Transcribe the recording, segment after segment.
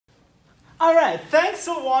Alright, thanks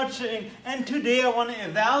for watching, and today I want to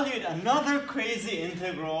evaluate another crazy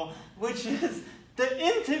integral, which is the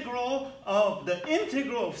integral of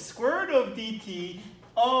square root of dt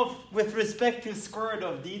with respect to square root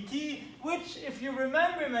of dt, which, if you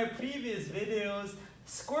remember in my previous videos,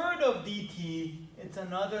 square root of dt, it's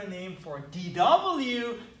another name for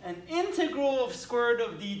dw, and integral of square root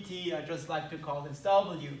of dt, I just like to call this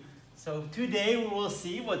w. So today we will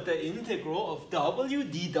see what the integral of w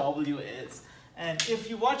dw is. And if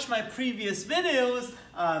you watch my previous videos,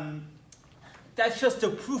 that's just a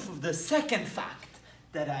proof of the second fact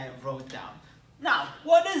that I wrote down. Now,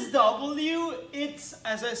 what is w? It's,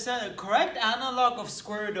 as I said, a correct analog of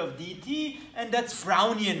square root of dt, and that's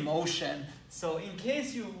Brownian motion. So in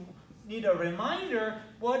case you need a reminder,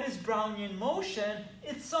 what is Brownian motion?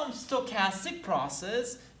 It's some stochastic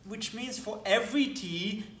process, which means for every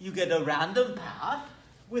t, you get a random path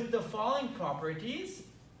with the following properties.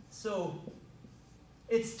 So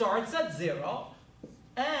it starts at 0,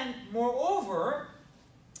 and moreover,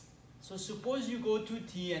 so suppose you go to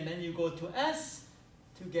t and then you go to s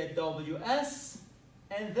to get ws,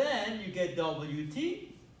 and then you get wt.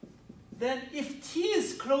 Then if t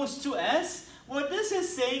is close to s, what this is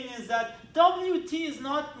saying is that wt is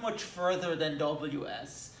not much further than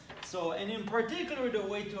ws. So, and in particular, the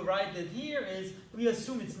way to write it here is we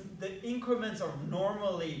assume the increments are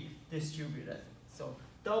normally distributed. So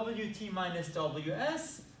wt minus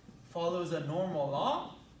ws follows a normal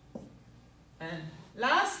law. And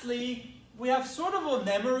lastly, we have sort of a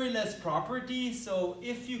memoryless property. So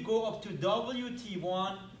if you go up to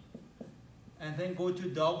wt1 and then go to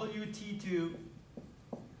wt2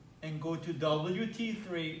 and go to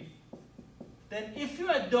wt3, then if you're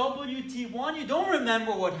at wt1, you don't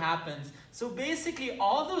remember what happens. So basically,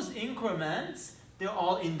 all those increments, they're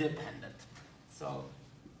all independent. So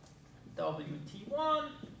wt1,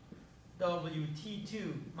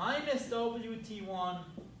 wt2 minus wt1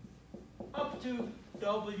 up to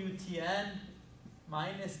wtn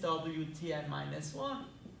minus wtn minus 1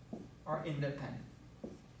 are independent.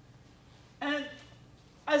 And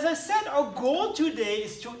as I said, our goal today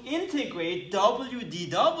is to integrate w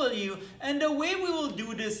dw, and the way we will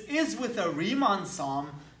do this is with a Riemann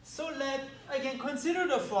sum. So again, consider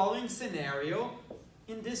the following scenario.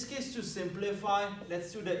 In this case, to simplify,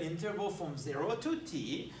 let's do the interval from 0 to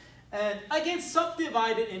t, and again,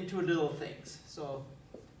 subdivide it into little things. So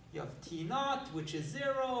you have t0, which is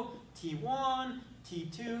 0, t1,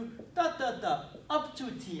 t2, up to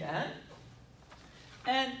tn.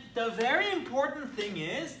 And the very important thing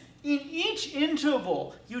is, in each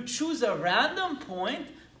interval, you choose a random point,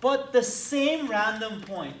 but the same random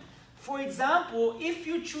point. For example, if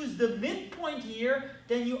you choose the midpoint here,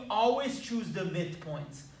 then you always choose the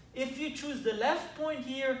midpoints. If you choose the left point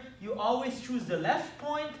here, you always choose the left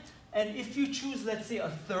point. And if you choose, let's say, a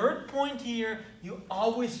third point here, you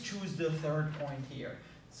always choose the third point here.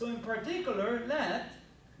 So in particular, let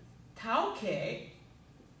tau k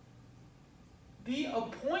be a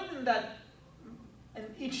point in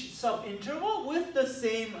each subinterval with the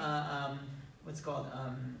same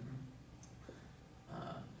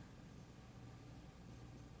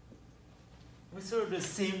with sort of the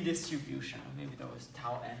same distribution. Maybe that was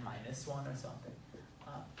tau n minus 1 or something.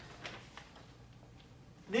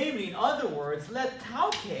 Namely, in other words, let tau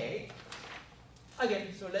k, again,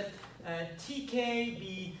 so let tk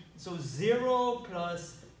be, so 0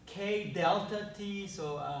 plus k delta t,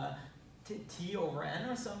 so t over n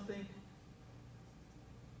or something.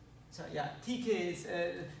 So yeah, tk is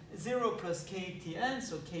 0 plus ktn,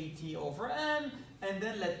 so kt over n, and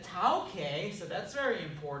then let tau k, so that's very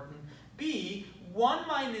important, be 1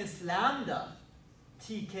 minus lambda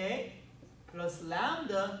tk plus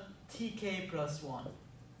lambda tk plus 1.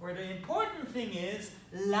 Where the important thing is,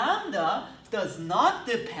 lambda does not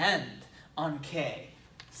depend on k.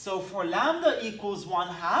 So for lambda equals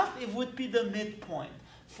 1/2, it would be the midpoint.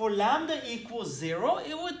 For lambda equals 0,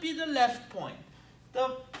 it would be the left point.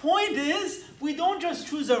 The point is, we don't just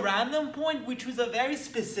choose a random point, we choose a very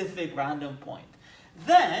specific random point.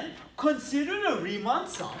 Then, consider the Riemann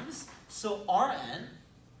sums. So Rn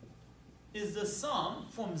is the sum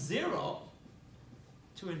from 0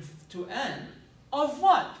 to n of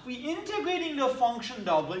what? We're integrating the function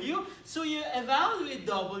w, so you evaluate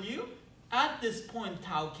w at this point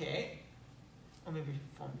tau k, or maybe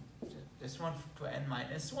from this one to n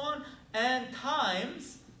minus 1, and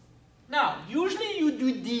times, now, usually you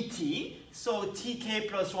do dt, so tk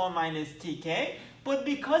plus 1 minus tk, but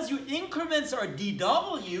because your increments are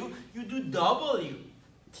dw, you do w,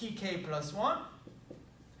 tk plus 1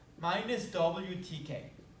 minus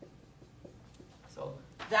wtk. So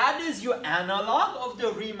that is your analog of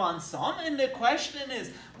the Riemann sum. And the question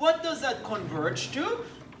is, what does that converge to?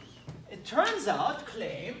 It turns out,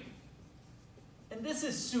 claim, and this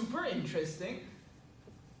is super interesting,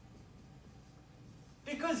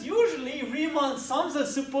 because usually Riemann sums are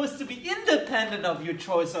supposed to be independent of your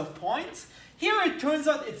choice of points. Here it turns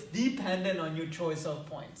out it's dependent on your choice of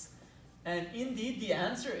points. And indeed the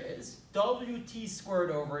answer is Wt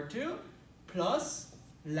squared over 2 plus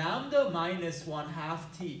lambda minus 1/2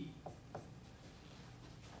 t.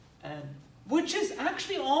 And which is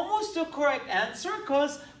actually almost the correct answer,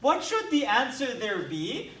 because what should the answer there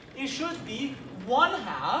be? It should be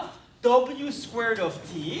 1/2 w squared of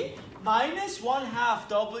t minus 1/2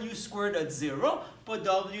 w squared at 0, but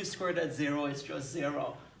w squared at 0 is just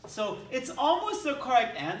 0. So it's almost the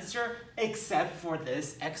correct answer except for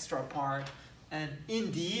this extra part. And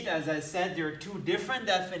indeed, as I said, there are two different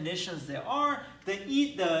definitions there are. The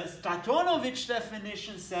Stratonovich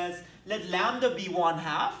definition says, let lambda be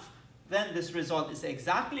 1/2. Then this result is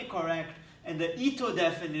exactly correct. And the Ito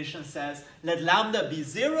definition says, let lambda be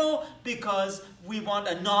 0 because we want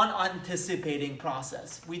a non-anticipating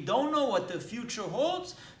process. We don't know what the future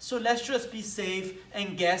holds, so let's just be safe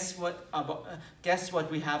and guess what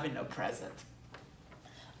we have in the present.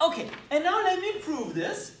 Okay, and now let me prove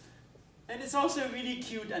this. And it's also a really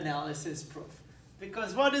cute analysis proof.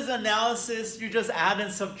 Because what is analysis? You just add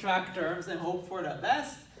and subtract terms and hope for the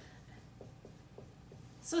best.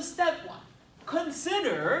 So step 1,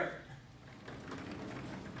 consider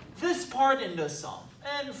this part in the sum.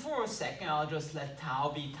 And for a second, I'll just let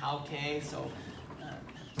tau be tau k. So,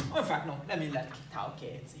 or in fact, no, let me let tau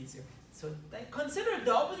k, it's easier. So then consider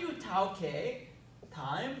w tau k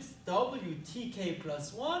times w tk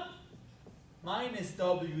plus 1 minus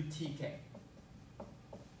w tk.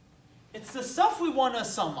 It's the stuff we want to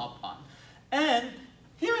sum up on. And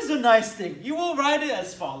here's the nice thing. You will write it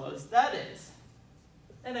as follows. That is,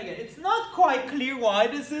 and again, it's not quite clear why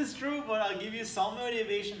this is true, but I'll give you some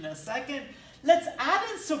motivation in a second. Let's add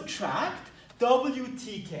and subtract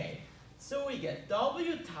wtk. So we get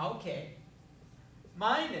w tau k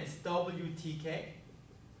minus wtk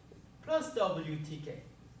plus wtk.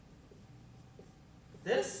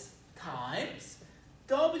 This times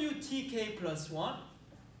wtk plus 1,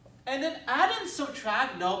 and then add and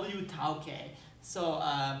subtract w tau k. So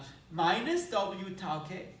minus w tau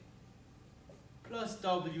k plus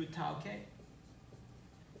w tau k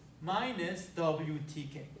minus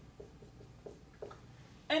wtk.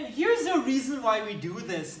 And here's the reason why we do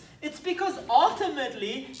this. It's because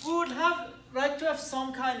ultimately we would like to have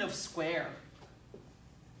some kind of square.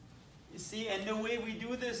 You see, and the way we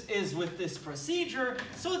do this is with this procedure.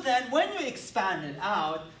 So then when you expand it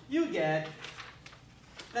out, you get,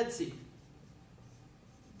 let's see,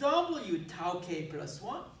 w tau k plus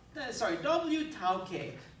 1, w tau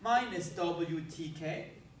k minus wtk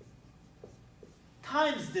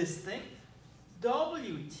times this thing,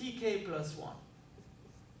 w tk plus 1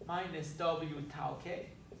 minus w tau k.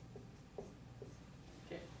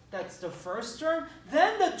 Okay, that's the first term.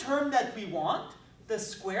 Then the term that we want, the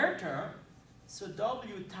square term, so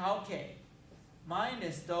w tau k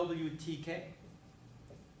minus w tk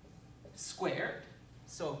squared.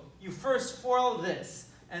 So you first FOIL this,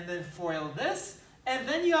 and then FOIL this, and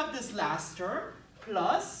then you have this last term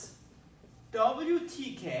plus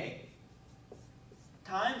wtk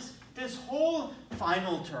times this whole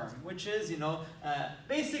final term, which is,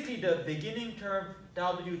 basically the beginning term,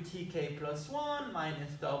 wtk plus 1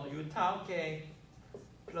 minus w tau k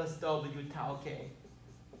plus w tau k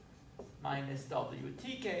minus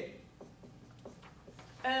wtk.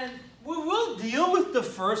 And we will deal with the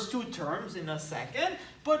first two terms in a second,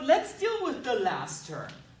 but let's deal with the last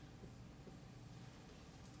term.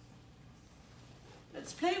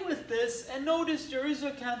 Let's play with this, and notice there is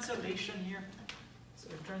a cancellation here. So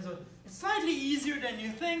it turns out it's slightly easier than you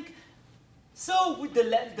think. So with the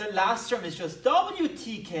last term is just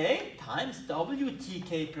wtk times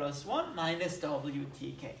wtk plus 1 minus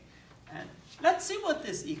wtk. And let's see what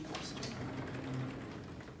this equals to.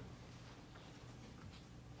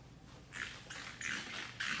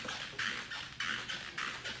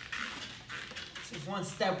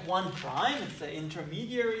 Step 1 prime, it's the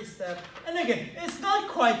intermediary step. And again, it's not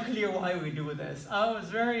quite clear why we do this. I was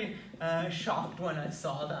very shocked when I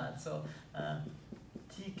saw that. So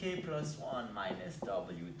tk plus 1 minus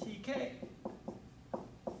wtk.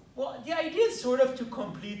 Well, the idea is sort of to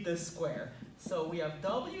complete the square. So we have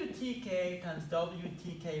wtk times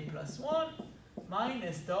wtk plus 1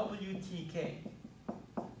 minus wtk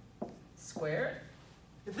squared.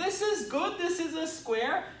 This is good, this is a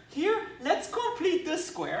square. Here, let's complete the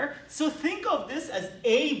square. So think of this as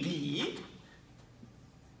AB.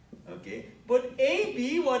 Okay, but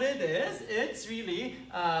AB, what it is, it's really,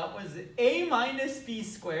 what is it, A minus B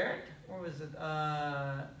squared, or was it,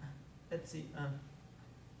 let's see,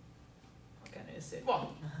 what can I say?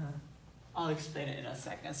 Well, I'll explain it in a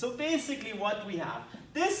second. So basically what we have,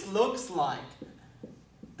 this looks like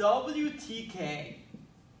WTK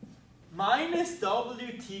minus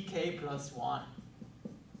WTK plus 1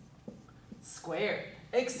 squared.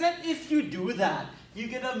 Except if you do that, you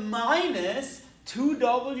get a minus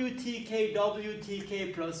 2WTK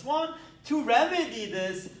WTK plus 1. To remedy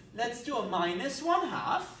this, let's do a minus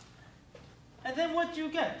 1/2. And then what do you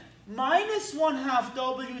get? Minus 1/2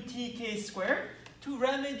 WTK squared. To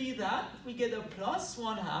remedy that, we get a plus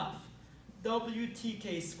 1/2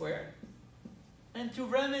 WTK squared. And to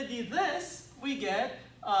remedy this, we get,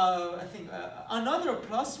 I think, another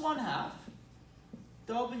plus 1/2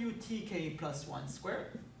 WTK plus 1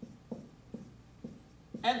 squared.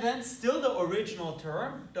 And then still the original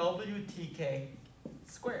term, WTK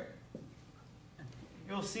squared.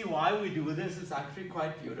 You'll see why we do this. It's actually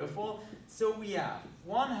quite beautiful. So we have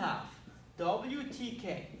 1/2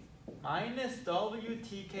 WTK minus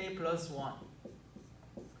WTK plus 1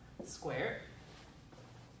 squared.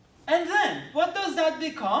 And then, what does that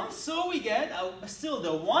become? So we get still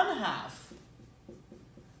the 1/2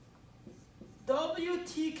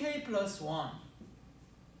 WTK plus 1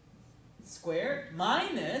 squared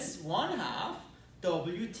minus 1/2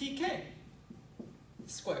 WTK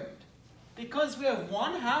squared. Because we have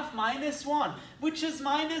 1/2 minus 1, which is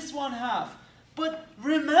minus 1/2. But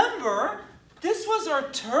remember, this was our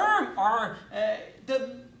term,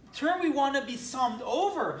 the term we want to be summed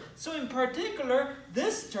over. So in particular,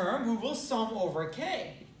 this term we will sum over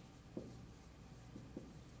k.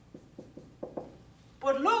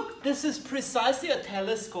 But look, this is precisely a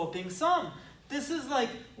telescoping sum. This is like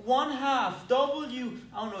 1/2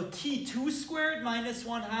 T2 squared minus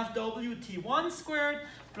 1/2 WT1 squared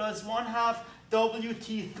plus 1/2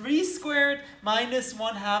 WT3 squared minus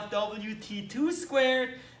 1/2 WT2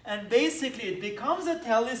 squared. And basically it becomes a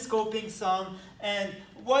telescoping sum, and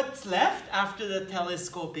what's left after the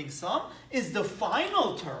telescoping sum is the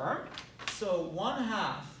final term. So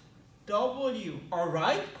 1/2 W, our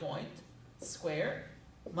right point, squared,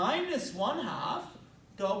 minus 1/2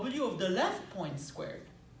 W of the left point squared.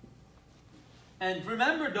 And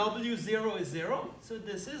remember, W0 is 0, so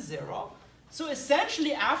this is 0. So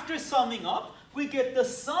essentially, after summing up, we get the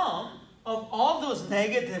sum of all those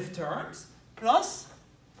negative terms plus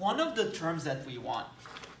one of the terms that we want.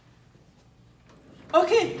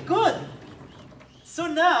 Okay, good. So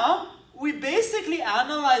now, we basically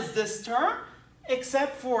analyze this term,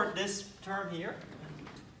 except for this term here.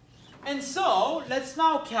 And so, let's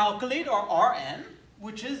now calculate our Rn,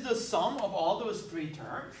 which is the sum of all those three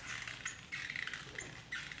terms.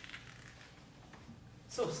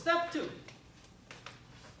 So, step 2.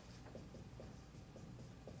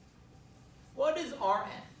 What is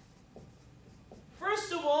Rn?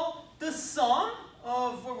 First of all, the sum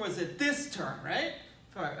of, what was it, this term, right?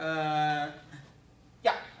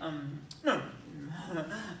 No.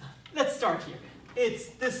 Let's start here. It's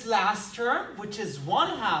this last term, which is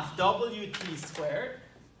 1/2 WT squared.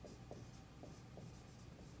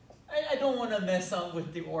 I don't want to mess up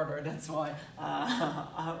with the order, that's why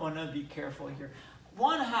I want to be careful here.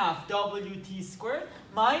 1/2 WT squared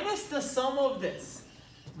minus the sum of this,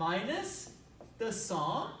 minus the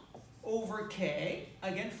sum over k,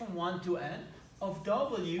 again from 1 to n, of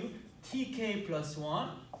W tk plus 1,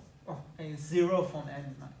 or 0 from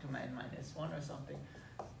n to n minus 1 or something.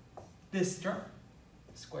 This term,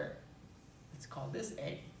 squared. Let's call this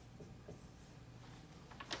A.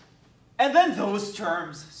 And then those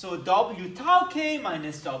terms. So W tau k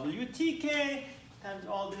minus W tk times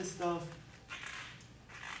all this stuff.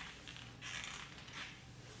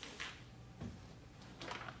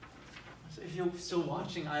 So if you're still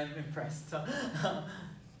watching, I'm impressed. So,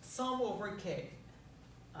 sum over k.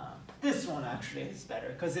 This one actually is better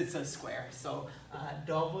because it's a square. So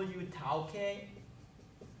W tau k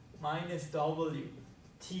minus W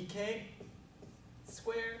tk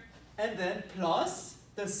squared, and then plus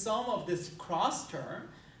the sum of this cross term,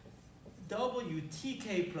 W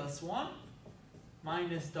tk plus 1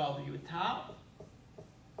 minus W tau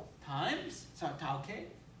times, sorry, tau k,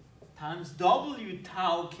 times W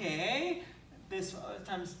tau k, this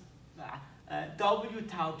times W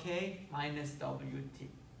tau k minus W t,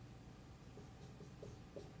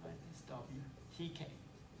 minus W tk.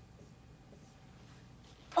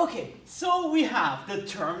 Okay, so we have the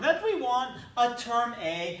term that we want, a term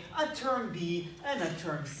A, a term B, and a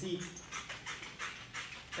term C.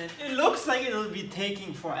 And it looks like it'll be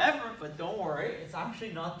taking forever, but don't worry, it's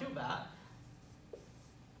actually not too bad.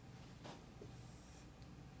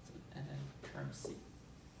 C.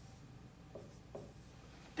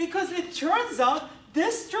 Because it turns out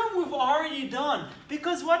this term we've already done.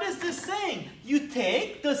 Because what is this saying? You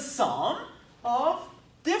take the sum of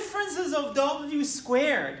differences of w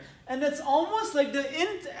squared. And it's almost like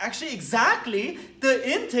actually exactly the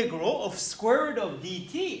integral of square root of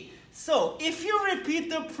dt. So if you repeat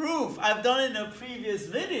the proof I've done in a previous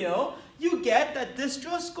video, you get that this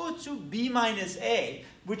just goes to b minus a,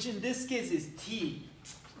 which in this case is t,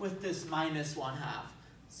 with this minus 1/2.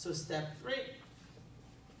 So step 3.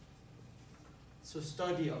 So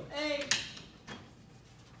study of A.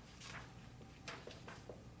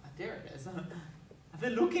 There it is. I've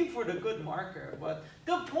been looking for the good marker, but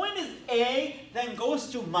the point is A then goes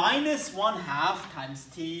to minus 1/2 times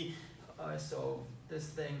T. So this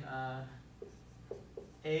thing,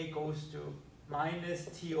 A goes to minus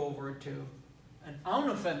T over 2. And I don't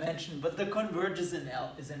know if I mentioned, but the convergence in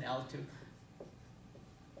L is in L2.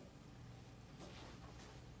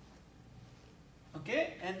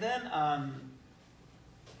 Okay, and then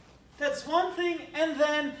that's one thing, and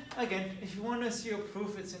then, again, if you want to see a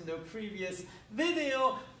proof, it's in the previous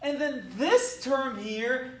video. And then this term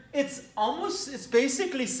here, it's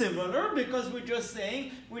basically similar because we're just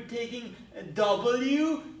saying we're taking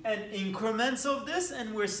W and increments of this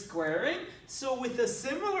and we're squaring. So with a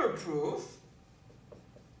similar proof,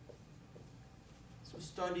 so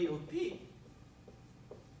study of P,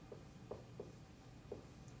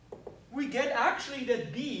 we get actually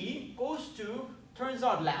that B goes to, turns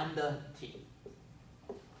out, lambda T.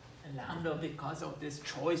 And lambda because of this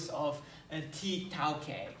choice of T tau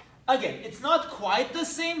K. Again, it's not quite the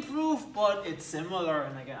same proof, but it's similar.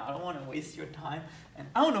 And again, I don't want to waste your time. And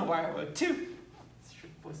I don't know why I wrote 2. It's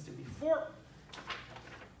supposed to be 4.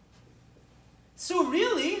 So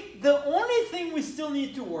really, the only thing we still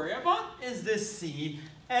need to worry about is this C.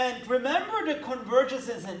 And remember, the convergence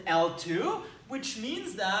is in L2, which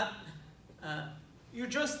means that you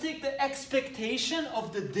just take the expectation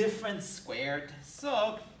of the difference squared.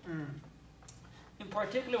 So, in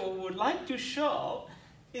particular, what we would like to show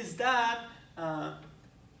is that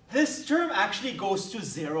this term actually goes to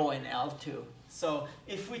 0 in L2. So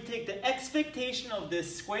if we take the expectation of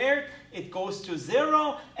this squared, it goes to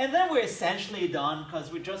 0, and then we're essentially done because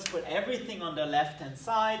we just put everything on the left-hand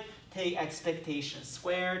side, take expectation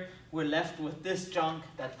squared, we're left with this junk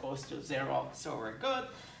that goes to 0, so we're good.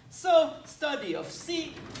 So, study of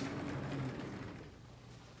C.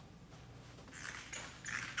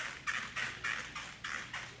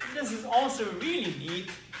 This is also really neat.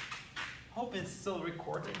 Hope it's still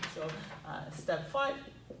recording. So, step 5.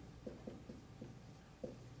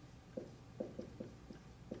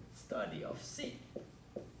 Study of C.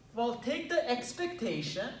 Well, take the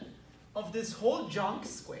expectation of this whole junk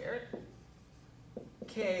squared.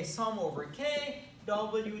 K sum over K,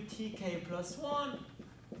 W T K plus 1.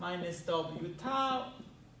 Minus W tau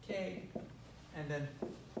K, and then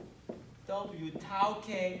W tau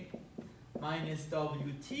K minus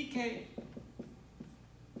W T K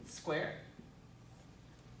squared.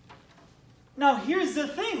 Now here's the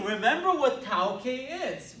thing, remember what tau K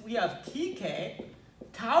is. We have TK,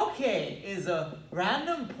 tau K is a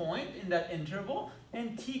random point in that interval,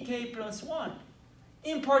 and TK plus 1.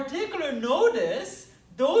 In particular, notice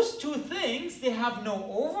those two things, they have no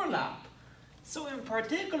overlap. So in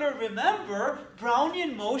particular, remember,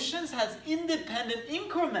 Brownian motions has independent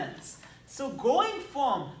increments. So going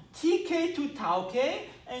from tk to tau k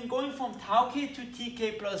and going from tau k to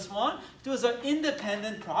tk plus 1, those are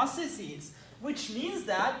independent processes, which means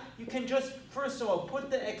that you can just, first of all,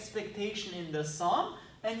 put the expectation in the sum,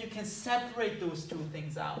 and you can separate those two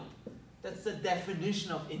things out. That's the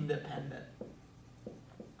definition of independent.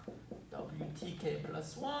 Wtk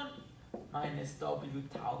plus 1 minus w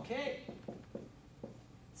tau k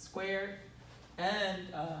squared, and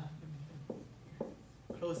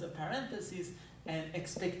close the parentheses, and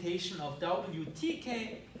expectation of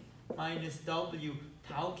wtk minus w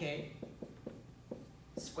tau k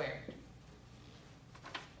squared.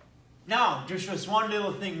 Now, there's just one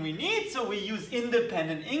little thing we need, so we use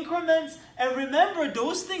independent increments, and remember,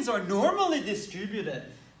 those things are normally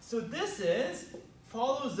distributed. So this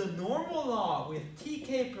follows the normal law with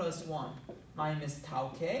tk plus 1 minus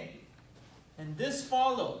tau k, and this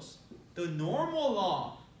follows the normal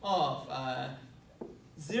law of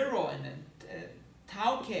 0 and then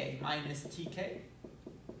tau k minus tk.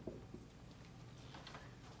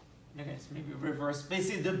 Okay, so maybe reverse,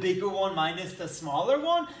 basically the bigger one minus the smaller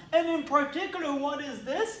one. And in particular, what is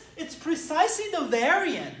this? It's precisely the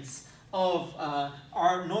variance of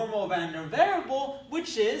our normal random variable,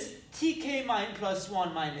 which is tk plus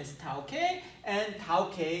 1 minus tau k, and tau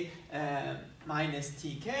k minus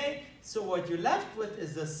tk. So what you're left with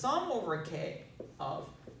is the sum over k of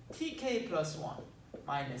tk plus 1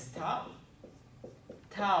 minus tau,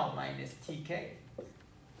 tau minus tk.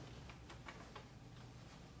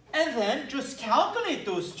 And then just calculate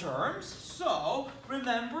those terms. So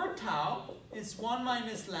remember, tau is 1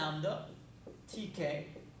 minus lambda tk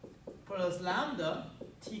plus lambda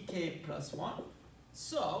tk plus 1.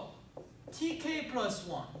 So tk plus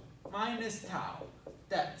 1 minus tau,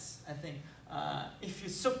 that's, I think, if you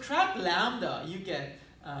subtract lambda, you get,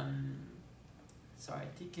 sorry,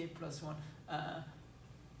 tk plus 1,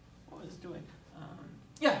 what was it doing?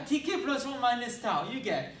 Yeah, tk plus 1 minus tau, you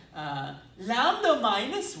get lambda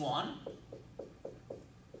minus 1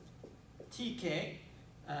 tk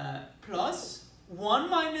plus 1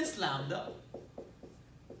 minus lambda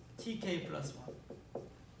tk plus 1.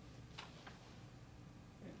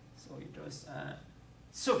 So you just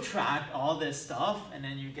subtract all this stuff, and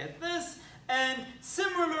then you get this. And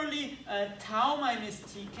similarly, tau minus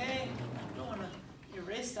tk, I don't want to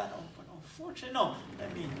erase that, but unfortunately, no,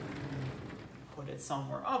 let me put it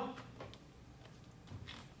somewhere up,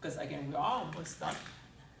 because again, we are almost done.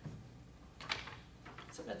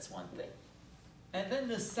 So that's one thing. And then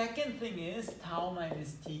the second thing is tau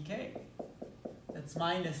minus tk. That's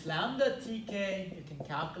minus lambda tk, you can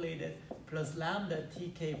calculate it, plus lambda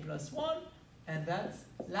tk plus 1, and that's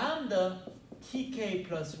lambda tk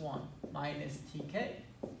plus 1 minus tk.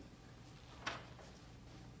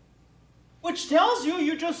 Which tells you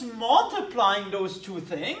you're just multiplying those two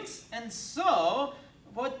things. And so,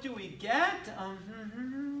 what do we get?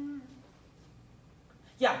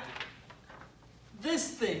 Yeah, this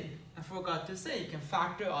thing, I forgot to say, you can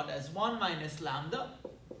factor out as 1 minus lambda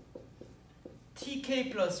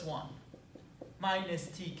tk plus 1 minus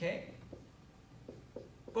tk.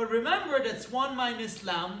 But remember, that's 1 minus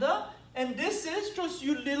lambda, and this is just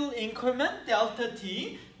your little increment, delta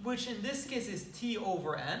t, which in this case is t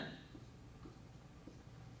over n.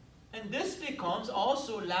 And this becomes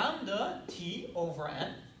also lambda t over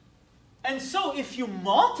n. And so if you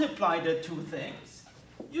multiply the two things,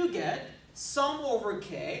 you get sum over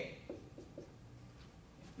k,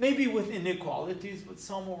 maybe with inequalities, with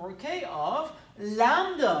sum over k of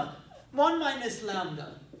lambda, 1 minus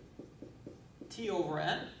lambda t over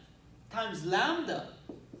n times lambda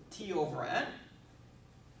t over n.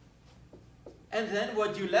 And then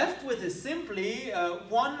what you're left with is simply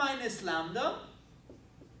 1 minus lambda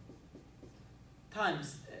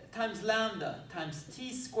times lambda times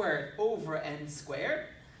t squared over n squared.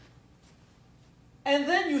 And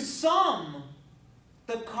then you sum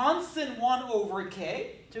the constant 1 over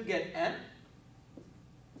k to get n.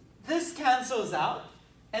 This cancels out.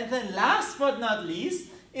 And then last but not least,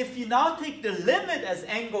 if you now take the limit as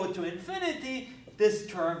n go to infinity, this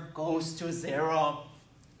term goes to 0.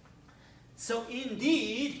 So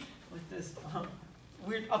indeed, with this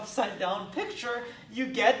weird upside down picture, you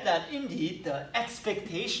get that indeed the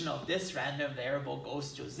expectation of this random variable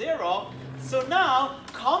goes to 0. So now,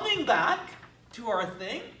 coming back to our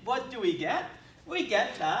thing, what do we get? We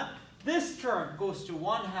get that this term goes to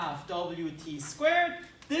 1/2 wt squared.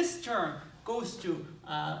 This term goes to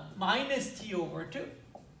minus t over 2.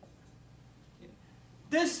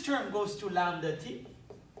 This term goes to lambda t.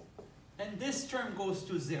 And this term goes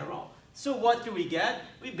to 0. So what do we get?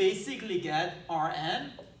 We basically get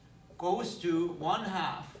Rn goes to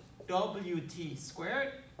 1/2 wt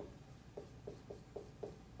squared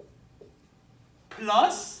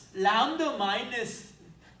plus lambda minus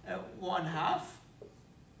 1/2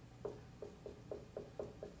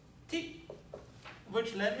 t,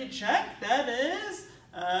 which, let me check, that is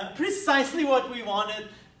precisely what we wanted.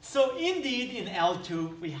 So indeed, in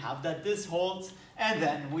L2, we have that this holds, and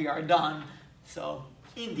then we are done. So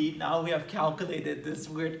indeed, now we have calculated this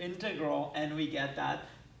weird integral, and we get that.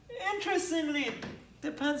 Interestingly, it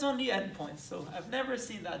depends on the endpoint, so I've never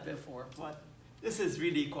seen that before, but this is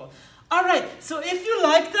really cool. All right, so if you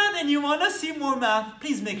like that and you want to see more math,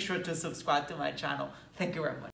 please make sure to subscribe to my channel. Thank you very much.